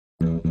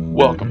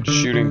Welcome to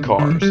Shooting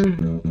Cars.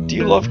 Do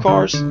you love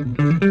cars?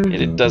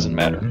 It doesn't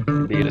matter.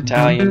 Be it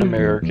Italian,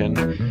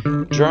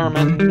 American,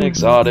 German,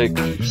 exotic,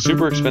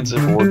 super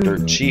expensive, or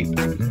dirt cheap.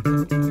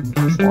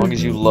 As long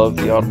as you love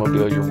the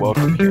automobile, you're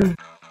welcome here.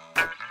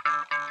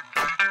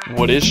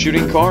 What is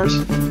shooting cars?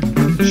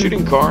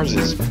 Shooting cars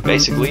is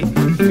basically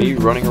me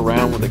running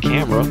around with a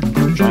camera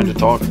trying to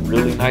talk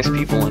really nice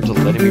people into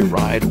letting me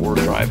ride or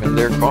drive in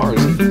their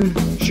cars and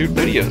shoot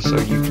videos so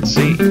you can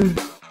see.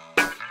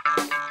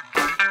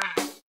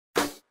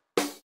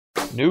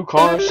 New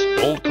cars,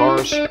 old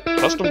cars,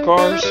 custom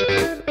cars,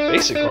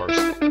 basic cars.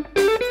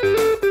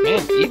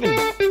 Man, even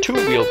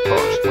two-wheeled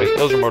cars. Wait,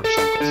 those are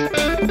motorcycles.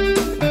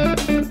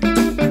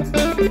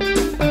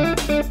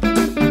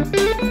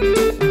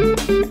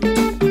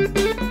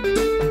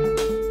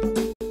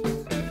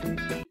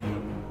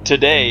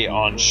 Today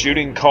on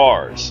Shooting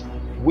Cars,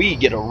 we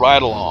get a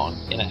ride-along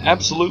in an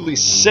absolutely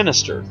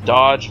sinister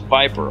Dodge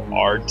Viper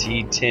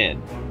RT10.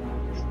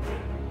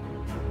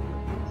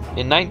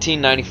 In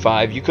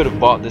 1995, you could have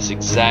bought this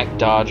exact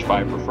Dodge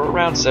Viper for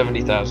around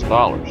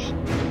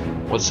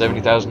 $70,000. What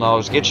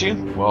 $70,000 get you?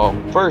 Well,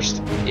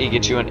 first, it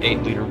gets you an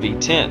 8-liter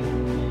V10.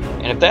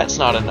 And if that's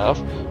not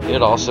enough,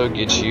 it also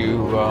gets you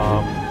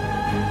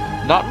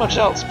not much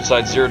else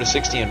besides 0 to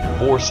 60 in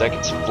 4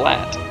 seconds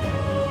flat.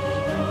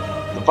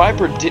 The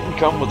Viper didn't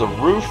come with a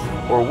roof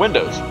or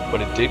windows, but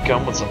it did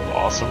come with some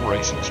awesome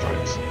racing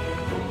stripes.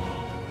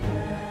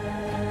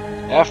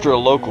 After a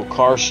local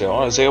car show,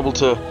 I was able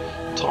to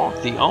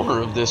talk the owner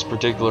of this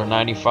particular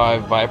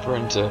 95 Viper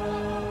into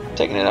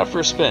taking it out for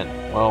a spin.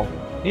 Well,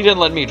 he didn't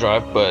let me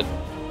drive, but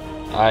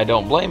I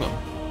don't blame him.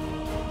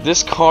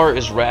 This car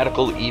is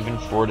radical even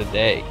for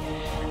today.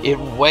 It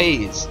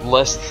weighs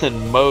less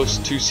than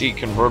most two-seat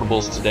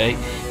convertibles today,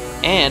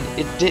 and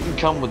it didn't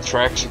come with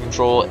traction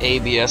control,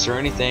 ABS, or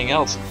anything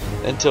else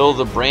until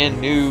the brand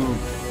new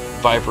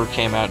Viper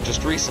came out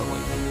just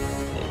recently.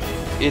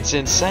 It's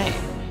insane.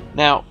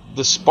 Now,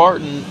 the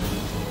Spartan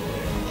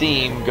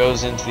theme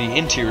goes into the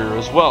interior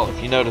as well.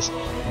 If you notice,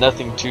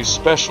 nothing too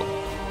special,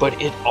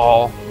 but it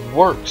all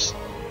works.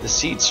 The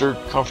seats are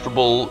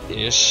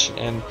comfortable-ish,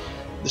 and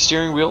the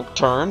steering wheel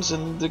turns,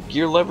 and the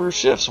gear lever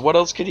shifts. What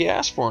else could you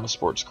ask for in a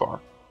sports car?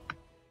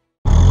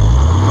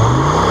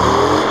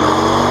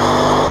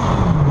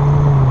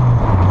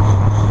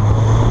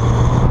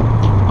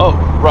 Oh,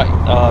 right,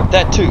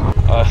 that too.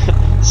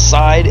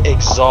 Side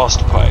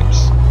exhaust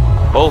pipes.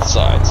 Both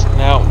sides.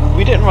 Now,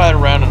 we didn't ride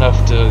around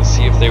enough to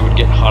see if they would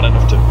get hot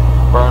enough to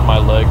burn my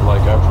leg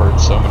like I've heard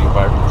so many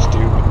Vipers do,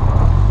 but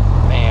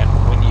man,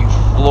 when you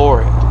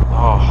floor it,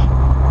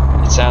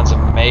 oh, it sounds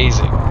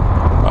amazing.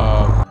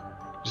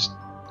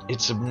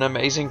 It's an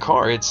amazing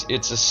car. It's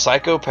a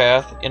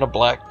psychopath in a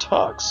black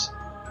tux.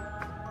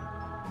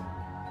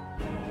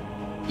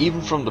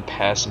 Even from the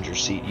passenger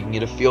seat, you can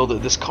get a feel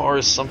that this car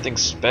is something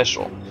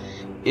special.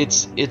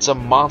 It's a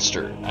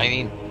monster. I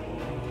mean,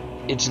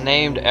 it's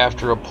named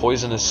after a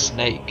poisonous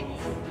snake.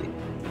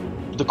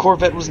 The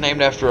Corvette was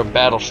named after a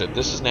battleship.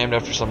 This is named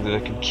after something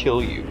that can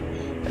kill you.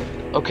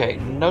 Okay,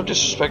 no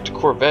disrespect to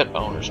Corvette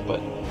owners, but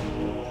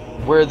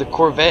where the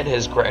Corvette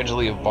has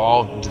gradually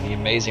evolved into the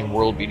amazing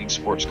world-beating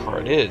sports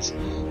car it is,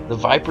 the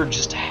Viper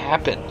just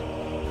happened.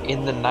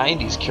 In the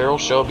 90s, Carroll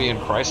Shelby and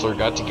Chrysler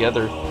got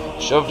together,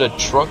 shoved a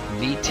truck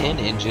V10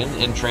 engine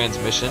and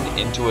transmission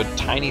into a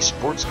tiny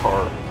sports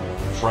car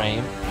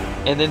frame,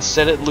 and then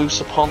set it loose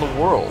upon the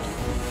world.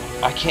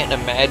 I can't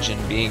imagine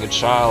being a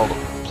child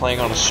playing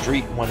on a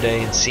street one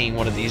day and seeing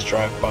one of these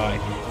drive by.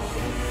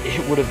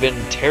 It would have been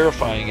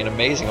terrifying and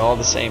amazing all at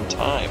the same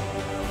time.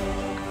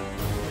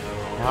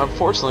 Now,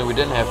 unfortunately, we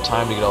didn't have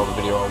time to get all the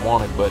video I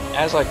wanted, but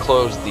as I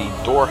closed the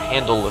door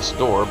handleless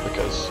door,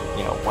 because,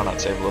 you know, why not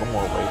save a little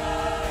more weight,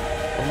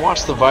 and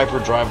watched the Viper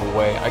drive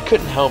away, I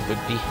couldn't help but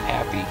be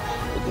happy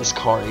that this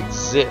car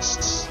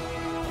exists.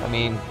 I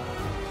mean,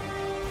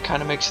 it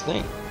kind of makes you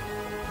think.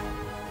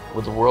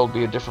 Would the world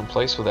be a different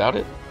place without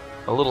it?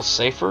 A little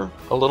safer?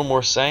 A little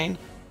more sane?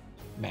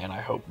 Man,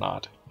 I hope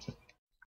not.